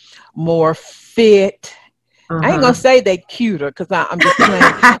spiritual, more fit. I ain't gonna say they cuter because I'm just playing,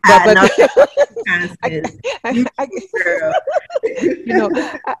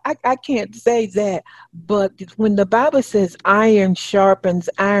 I can't say that. But when the Bible says iron sharpens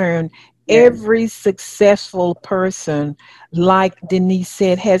iron, every successful person, like Denise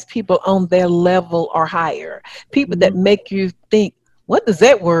said, has people on their level or higher. People that make you think, what does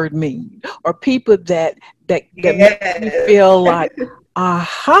that word mean? Or people that make you feel like,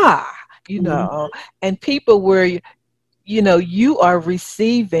 aha, and people where you are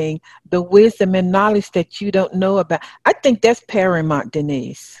receiving the wisdom and knowledge that you don't know about. I think that's paramount,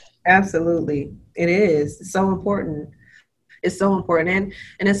 Denise. Absolutely. It is. It's so important. It's so important.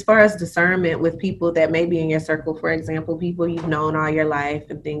 And as far as discernment with people that may be in your circle, for example, people you've known all your life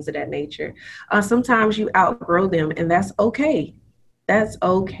and things of that nature, sometimes you outgrow them, and that's okay. That's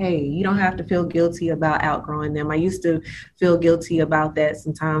okay. You don't have to feel guilty about outgrowing them. I used to feel guilty about that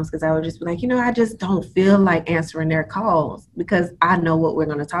sometimes because I would just be like, I just don't feel like answering their calls because I know what we're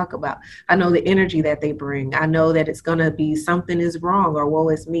going to talk about. I know the energy that they bring. I know that it's going to be something is wrong or woe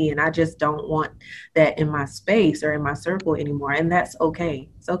is me. And I just don't want that in my space or in my circle anymore. And that's okay.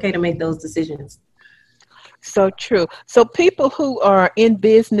 It's okay to make those decisions. So true. So people who are in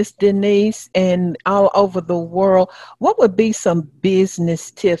business, Denise, and all over the world, what would be some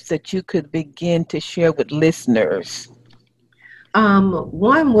business tips that you could begin to share with listeners?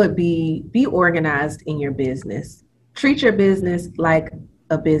 One would be organized in your business. Treat your business like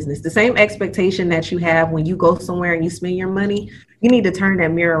a business. The same expectation that you have when you go somewhere and you spend your money, you need to turn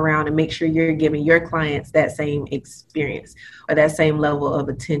that mirror around and make sure you're giving your clients that same experience or that same level of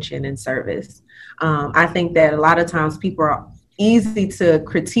attention and service. I think that a lot of times people are easy to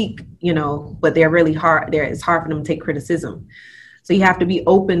critique, but they're really hard. It's hard for them to take criticism. So you have to be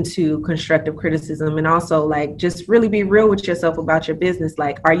open to constructive criticism and also just really be real with yourself about your business.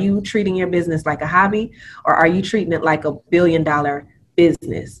 Are you treating your business like a hobby or are you treating it like a $1 billion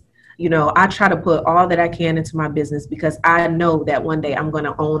business? I try to put all that I can into my business because I know that one day I'm going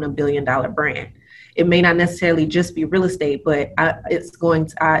to own $1 billion brand. It may not necessarily just be real estate, but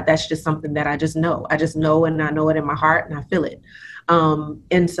that's just something that I just know. I just know, and I know it in my heart and I feel it.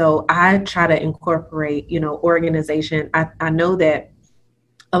 And so I try to incorporate, organization. I know that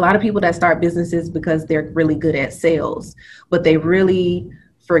a lot of people that start businesses because they're really good at sales, but they really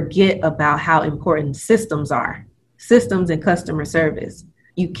forget about how important systems are, systems and customer service.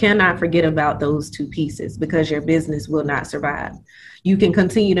 You cannot forget about those two pieces because your business will not survive. You can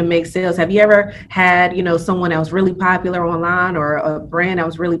continue to make sales. Have you ever had, someone that was really popular online or a brand that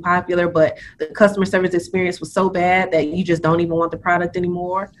was really popular, but the customer service experience was so bad that you just don't even want the product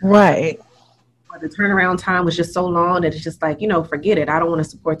anymore? Right. Or the turnaround time was just so long that it's just forget it. I don't want to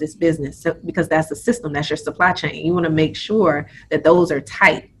support this business because that's the system. That's your supply chain. You want to make sure that those are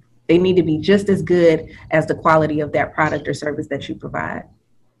tight. They need to be just as good as the quality of that product or service that you provide.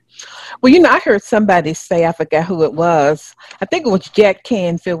 Well, I heard somebody say, I forgot who it was. I think it was Jack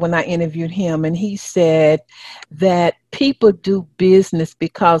Canfield when I interviewed him. And he said that people do business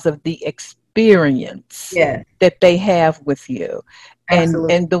because of the experience that they have with you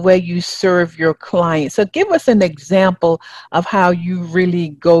and the way you serve your clients. So give us an example of how you really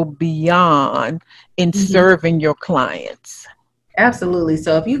go beyond in serving your clients. Absolutely.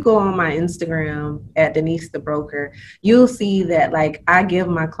 So if you go on my Instagram at Denise the Broker, you'll see that I give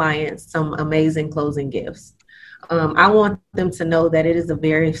my clients some amazing closing gifts. I want them to know that it is a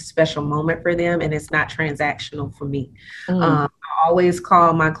very special moment for them and it's not transactional for me. I always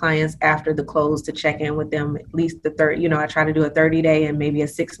call my clients after the close to check in with them at least the third. I try to do a 30-day and maybe a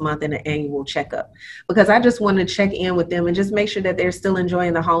 6-month and an annual checkup because I just want to check in with them and just make sure that they're still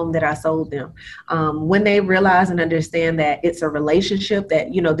enjoying the home that I sold them. When they realize and understand that it's a relationship,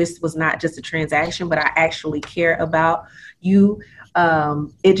 that, this was not just a transaction, but I actually care about you.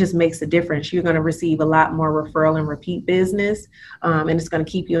 It just makes a difference. You're going to receive a lot more referral and repeat business, and it's going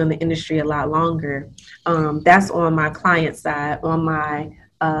to keep you in the industry a lot longer. That's on my client side. On my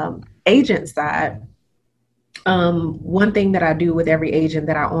agent side, one thing that I do with every agent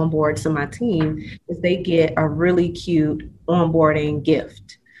that I onboard to my team is they get a really cute onboarding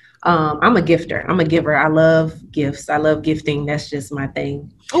gift. I'm a gifter. I'm a giver. I love gifts. I love gifting. That's just my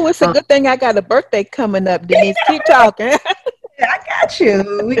thing. Oh, it's a good thing I got a birthday coming up, Denise. Keep talking. I got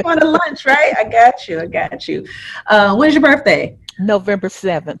you. We going to lunch, right? I got you. When's your birthday? November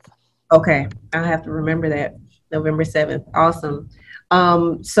 7th. Okay. I'll have to remember that. November 7th. Awesome.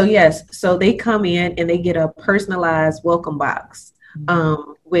 So yes, so they come in and they get a personalized welcome box,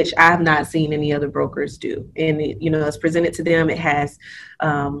 which I've not seen any other brokers do. And it's presented to them. It has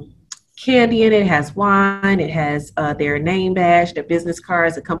candy in it, it has wine, it has their name badge, their business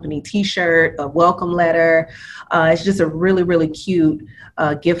cards, a company t-shirt, a welcome letter. It's just a really, really cute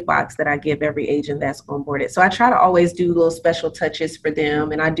gift box that I give every agent that's onboarded. So I try to always do little special touches for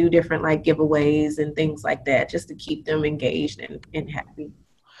them, and I do different like giveaways and things like that just to keep them engaged and happy.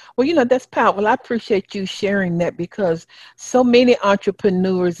 Well, that's powerful. I appreciate you sharing that, because so many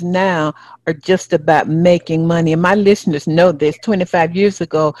entrepreneurs now are just about making money. And my listeners know this. 25 years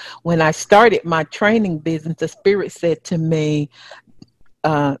ago, when I started my training business, the Spirit said to me,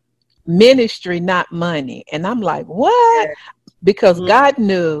 ministry, not money. And I'm like, what? Because God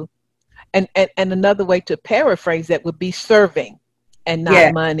knew. And another way to paraphrase that would be serving and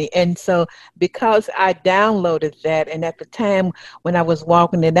not money. And so because I downloaded that, and at the time when I was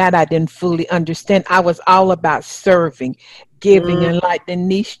walking it out, I didn't fully understand. I was all about serving, giving, and like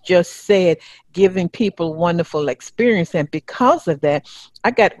Denise just said, giving people wonderful experience. And because of that,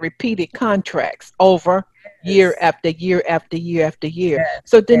 I got repeated contracts over year after year after year after year.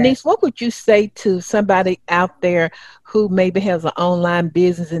 So Denise, what would you say to somebody out there who maybe has an online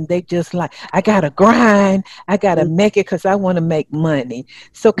business and they just like, I got to grind, I got to make it because I want to make money?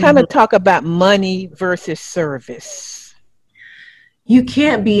 So kind of talk about money versus service. You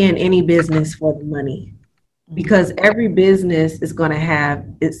can't be in any business for the money, because every business is going to have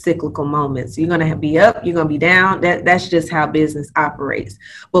its cyclical moments. You're going to be up, you're going to be down. That's just how business operates.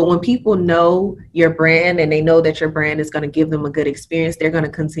 But when people know your brand and they know that your brand is going to give them a good experience, they're going to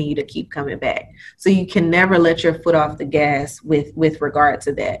continue to keep coming back. So you can never let your foot off the gas with regard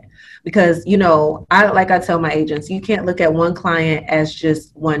to that. Because, I tell my agents, you can't look at one client as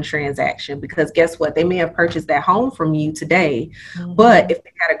just one transaction, because guess what? They may have purchased that home from you today, but if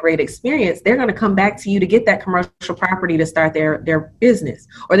they had a great experience, they're going to come back to you to get that commercial property to start their business,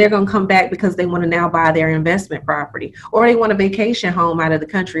 or they're going to come back because they want to now buy their investment property, or they want a vacation home out of the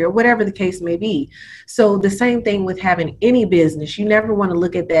country, or whatever the case may be. So the same thing with having any business. You never want to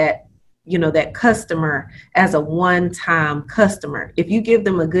look at that that customer as a one-time customer. If you give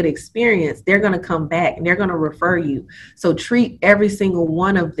them a good experience, they're going to come back and they're going to refer you. So treat every single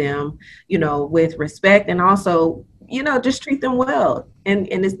one of them, with respect, and also, just treat them well. And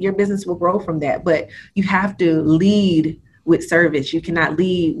your business will grow from that. But you have to lead with service. You cannot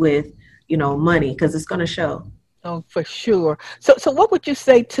lead with, money, because it's going to show. Oh, for sure. So what would you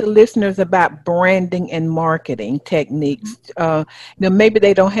say to listeners about branding and marketing techniques? Maybe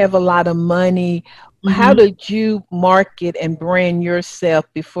they don't have a lot of money. How did you market and brand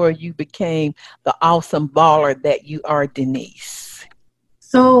yourself before you became the awesome baller that you are, Denise?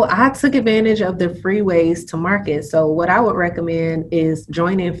 So I took advantage of the free ways to market. So what I would recommend is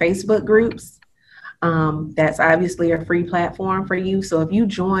joining Facebook groups. That's obviously a free platform for you. So if you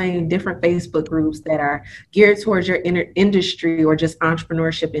join different Facebook groups that are geared towards your industry or just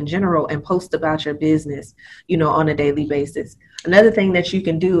entrepreneurship in general, and post about your business, on a daily basis. Another thing that you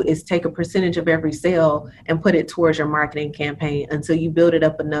can do is take a percentage of every sale and put it towards your marketing campaign until you build it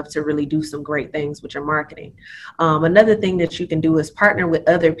up enough to really do some great things with your marketing. Another thing that you can do is partner with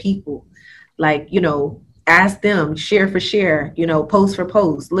other people, like, ask them, share for share, post for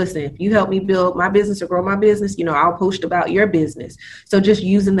post. Listen, if you help me build my business or grow my business, I'll post about your business. So just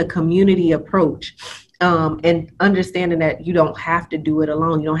using the community approach, and understanding that you don't have to do it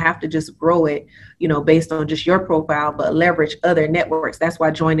alone. You don't have to just grow it, based on just your profile, but leverage other networks. That's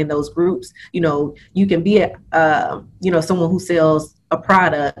why joining those groups, you can be someone who sells a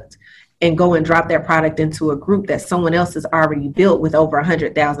product and go and drop that product into a group that someone else has already built with over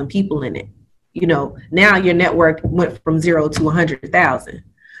 100,000 people in it. Now your network went from 0 to 100,000.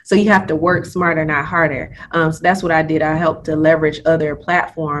 So you have to work smarter, not harder. So that's what I did. I helped to leverage other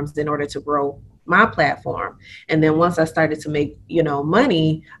platforms in order to grow my platform. And then once I started to make,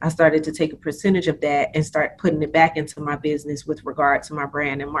 money, I started to take a percentage of that and start putting it back into my business with regard to my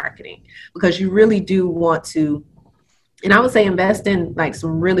brand and marketing, because you really do want to. And I would say invest in like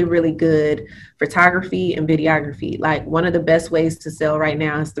some really, really good photography and videography. Like one of the best ways to sell right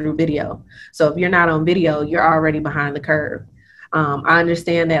now is through video. So if you're not on video, you're already behind the curve. I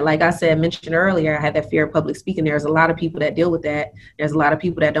understand that, like I mentioned earlier, I had that fear of public speaking. There's a lot of people that deal with that. There's a lot of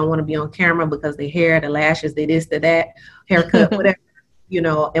people that don't want to be on camera because their hair, the lashes, they this, they that, haircut, whatever.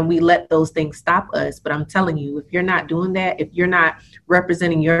 and we let those things stop us. But I'm telling you, if you're not doing that, if you're not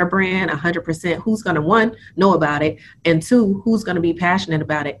representing your brand 100%, who's going to, one, know about it, and two, who's going to be passionate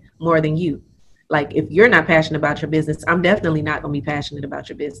about it more than you? Like, if you're not passionate about your business, I'm definitely not going to be passionate about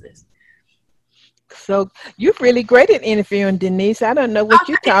your business. So you're really great at interviewing, Denise. I don't know what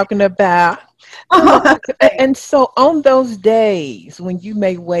you're talking about. And so on those days when you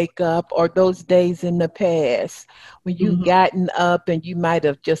may wake up, or those days in the past when you've gotten up and you might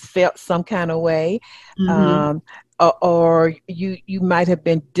have just felt some kind of way, or you might have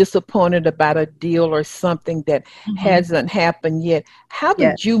been disappointed about a deal or something that hasn't happened yet. How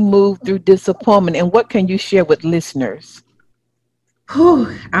did you move through disappointment, and what can you share with listeners?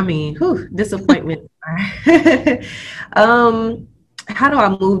 Disappointment. How do I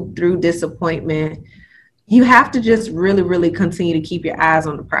move through disappointment? You have to just really, really continue to keep your eyes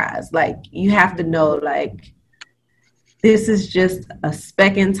on the prize. Like, you have to know, like, this is just a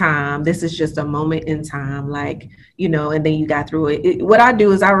speck in time. This is just a moment in time, like, and then you got through it. What I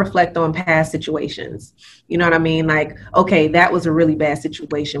do is I reflect on past situations. You know what I mean? Like, okay, that was a really bad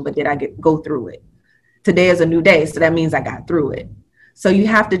situation, but did I go through it? Today is a new day, so that means I got through it. So you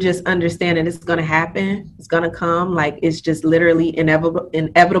have to just understand that it's going to happen. It's going to come. Like, it's just literally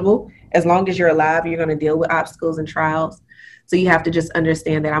inevitable. As long as you're alive, you're going to deal with obstacles and trials. So you have to just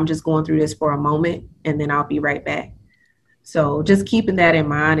understand that I'm just going through this for a moment, and then I'll be right back. So just keeping that in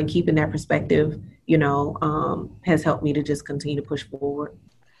mind and keeping that perspective, has helped me to just continue to push forward.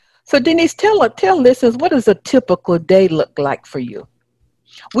 So Denise, tell listeners, what does a typical day look like for you?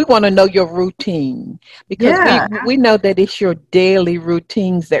 We want to know your routine, because we know that it's your daily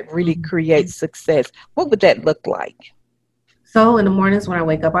routines that really create success. What would that look like? So in the mornings when I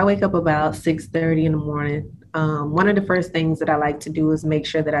wake up about 6:30 in the morning. One of the first things that I like to do is make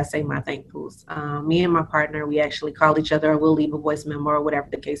sure that I say my thankfuls. Me and my partner, we actually call each other, or we'll leave a voice memo or whatever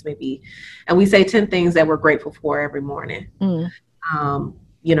the case may be. And we say 10 things that we're grateful for every morning.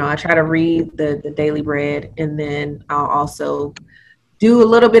 I try to read the daily bread, and then I'll also do a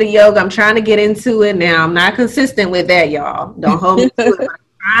little bit of yoga. I'm trying to get into it now. I'm not consistent with that, y'all. Don't hold me to it.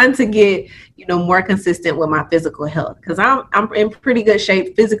 I'm trying to get, more consistent with my physical health, because I'm in pretty good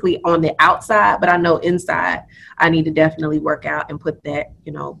shape physically on the outside, but I know inside I need to definitely work out and put that,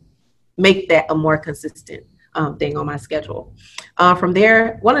 make that a more consistent thing on my schedule. From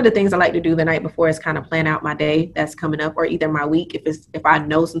there, one of the things I like to do the night before is kind of plan out my day that's coming up, or either my week if I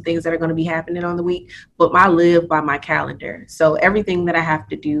know some things that are going to be happening on the week. But I live by my calendar, so everything that I have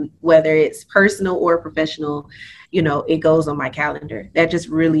to do, whether it's personal or professional, it goes on my calendar. That just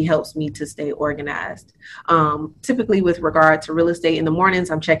really helps me to stay organized. Typically with regard to real estate, in the mornings,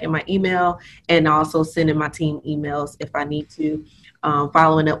 I'm checking my email and also sending my team emails if I need to,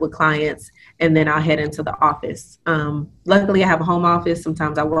 following up with clients, and then I'll head into the office. Luckily, I have a home office.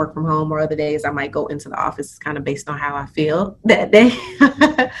 Sometimes I work from home, or other days I might go into the office, kind of based on how I feel that day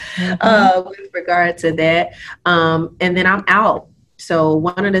with regard to that. And then I'm out. So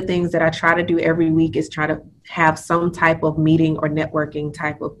one of the things that I try to do every week is try to have some type of meeting or networking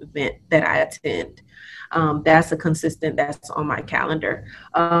type of event that I attend. That's on my calendar.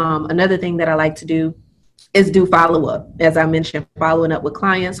 Another thing that I like to do is do follow-up. As I mentioned, following up with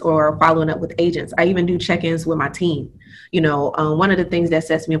clients or following up with agents. I even do check-ins with my team. One of the things that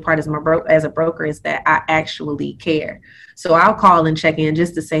sets me apart as a broker is that I actually care. So I'll call and check in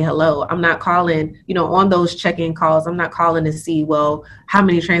just to say hello. I'm not calling, on those check-in calls, I'm not calling to see, well, how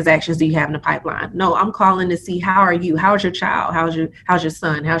many transactions do you have in the pipeline? No, I'm calling to see, how are you? How's your child? How's your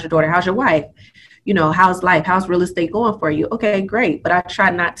son? How's your daughter? How's your wife? How's life? How's real estate going for you? Okay, great. But I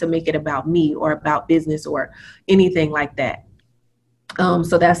try not to make it about me or about business or anything like that.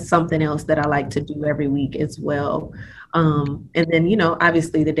 So that's something else that I like to do every week as well. And then,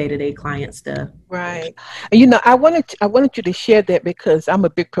 obviously the day-to-day client stuff. Right. And, I wanted you to share that, because I'm a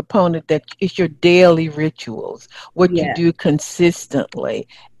big proponent that it's your daily rituals, what you do consistently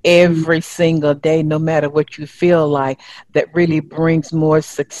every single day, no matter what you feel like, that really brings more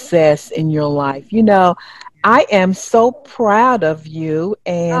success in your life. I am so proud of you,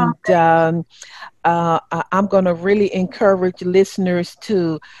 and I'm going to really encourage listeners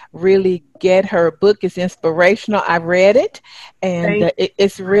to really get her book. It's inspirational. I read it, and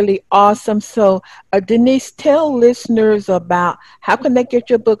it's really awesome. So, Denise, tell listeners about how can they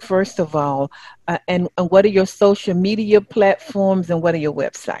get your book, first of all, and what are your social media platforms, and what are your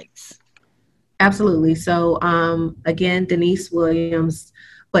websites? Absolutely. So, again, Denise Williams,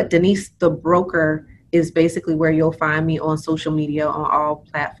 but Denise the Broker is basically where you'll find me on social media on all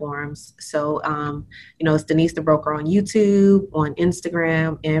platforms. So, it's Denise the Broker on YouTube, on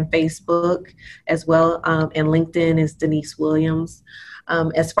Instagram and Facebook as well. And LinkedIn is Denise Williams.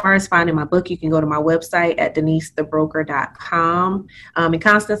 As far as finding my book, you can go to my website at denisethebroker.com. And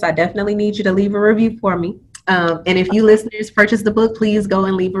Constance, I definitely need you to leave a review for me. And if you listeners purchase the book, please go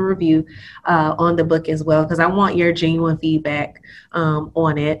and leave a review on the book as well, because I want your genuine feedback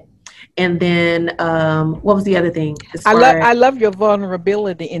on it. And then what was the other thing? I love your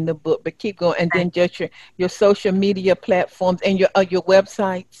vulnerability in the book, but keep going. And then just your social media platforms and your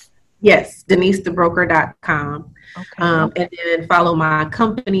websites. Yes, DeniseTheBroker.com. Okay. And then follow my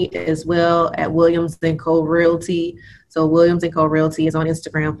company as well at Williams & Co. Realty. So Williams & Co. Realty is on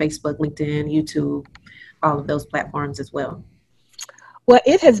Instagram, Facebook, LinkedIn, YouTube, all of those platforms as well. Well,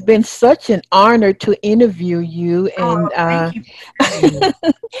 it has been such an honor to interview you, and thank you.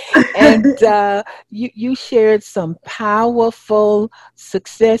 and you shared some powerful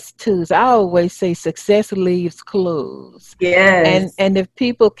success tools. I always say success leaves clues. Yes. And if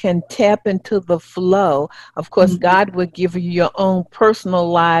people can tap into the flow, of course, God will give you your own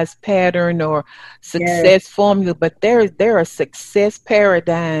personalized pattern or success formula. But there are success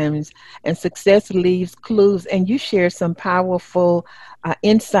paradigms, and success leaves clues. And you share some powerful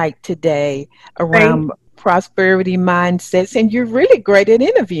insight today around prosperity mindsets, and you're really great at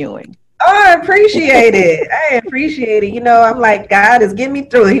interviewing. Oh, I appreciate it. You know, I'm like, God is getting me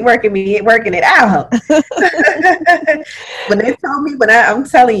through. He working it out. When they told me, I'm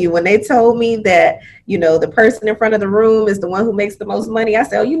telling you, when they told me that, you know, the person in front of the room is the one who makes the most money, I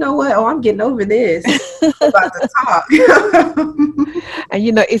said, oh, you know what? Oh, I'm getting over this. I'm about to talk. And,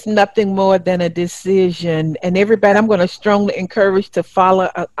 you know, it's nothing more than a decision. And everybody, I'm going to strongly encourage to follow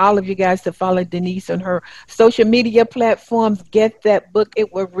all of you guys to follow Denise on her social media platforms. Get that book.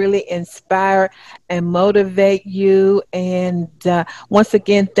 It will really inspire and motivate you. And once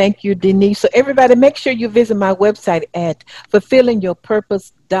again, thank you, Denise. So everybody, make sure you visit my website at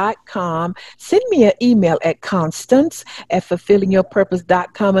fulfillingyourpurpose.com. Send me an email at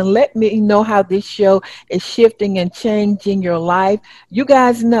constance@fulfillingyourpurpose.com and let me know how this show is shifting and changing your life. You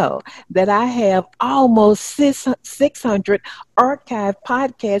guys know that I have almost 600 archive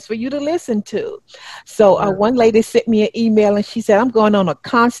podcasts for you to listen to. So one lady sent me an email and she said, I'm going on a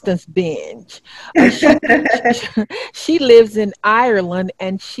Constance binge. She lives in Ireland,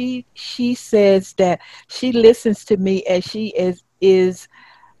 and she says that she listens to me as she is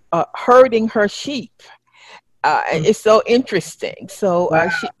herding her sheep. It's so interesting. So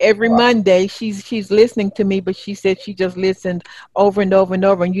every Monday she's listening to me, but she said she just listened over and over and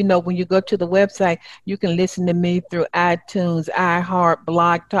over. And you know, when you go to the website, you can listen to me through iTunes, iHeart,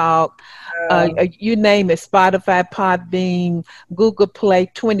 Blog Talk, you name it, Spotify, Podbean, Google Play,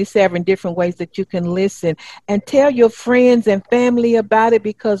 27 different ways that you can listen. And tell your friends and family about it,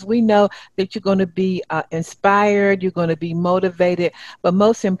 because we know that you're going to be inspired, you're going to be motivated, but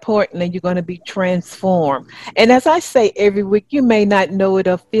most importantly, you're going to be transformed. And as I say every week, you may not know it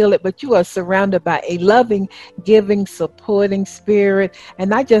or feel it, but you are surrounded by a loving, giving, supporting spirit.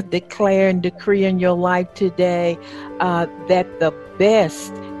 And I just declare and decree in your life today that the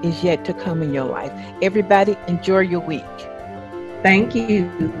best is yet to come in your life. Everybody, enjoy your week. Thank you.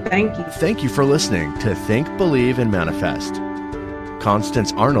 Thank you. Thank you for listening to Think, Believe, and Manifest.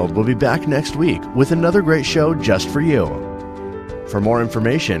 Constance Arnold will be back next week with another great show just for you. For more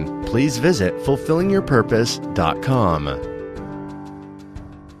information, please visit fulfillingyourpurpose.com.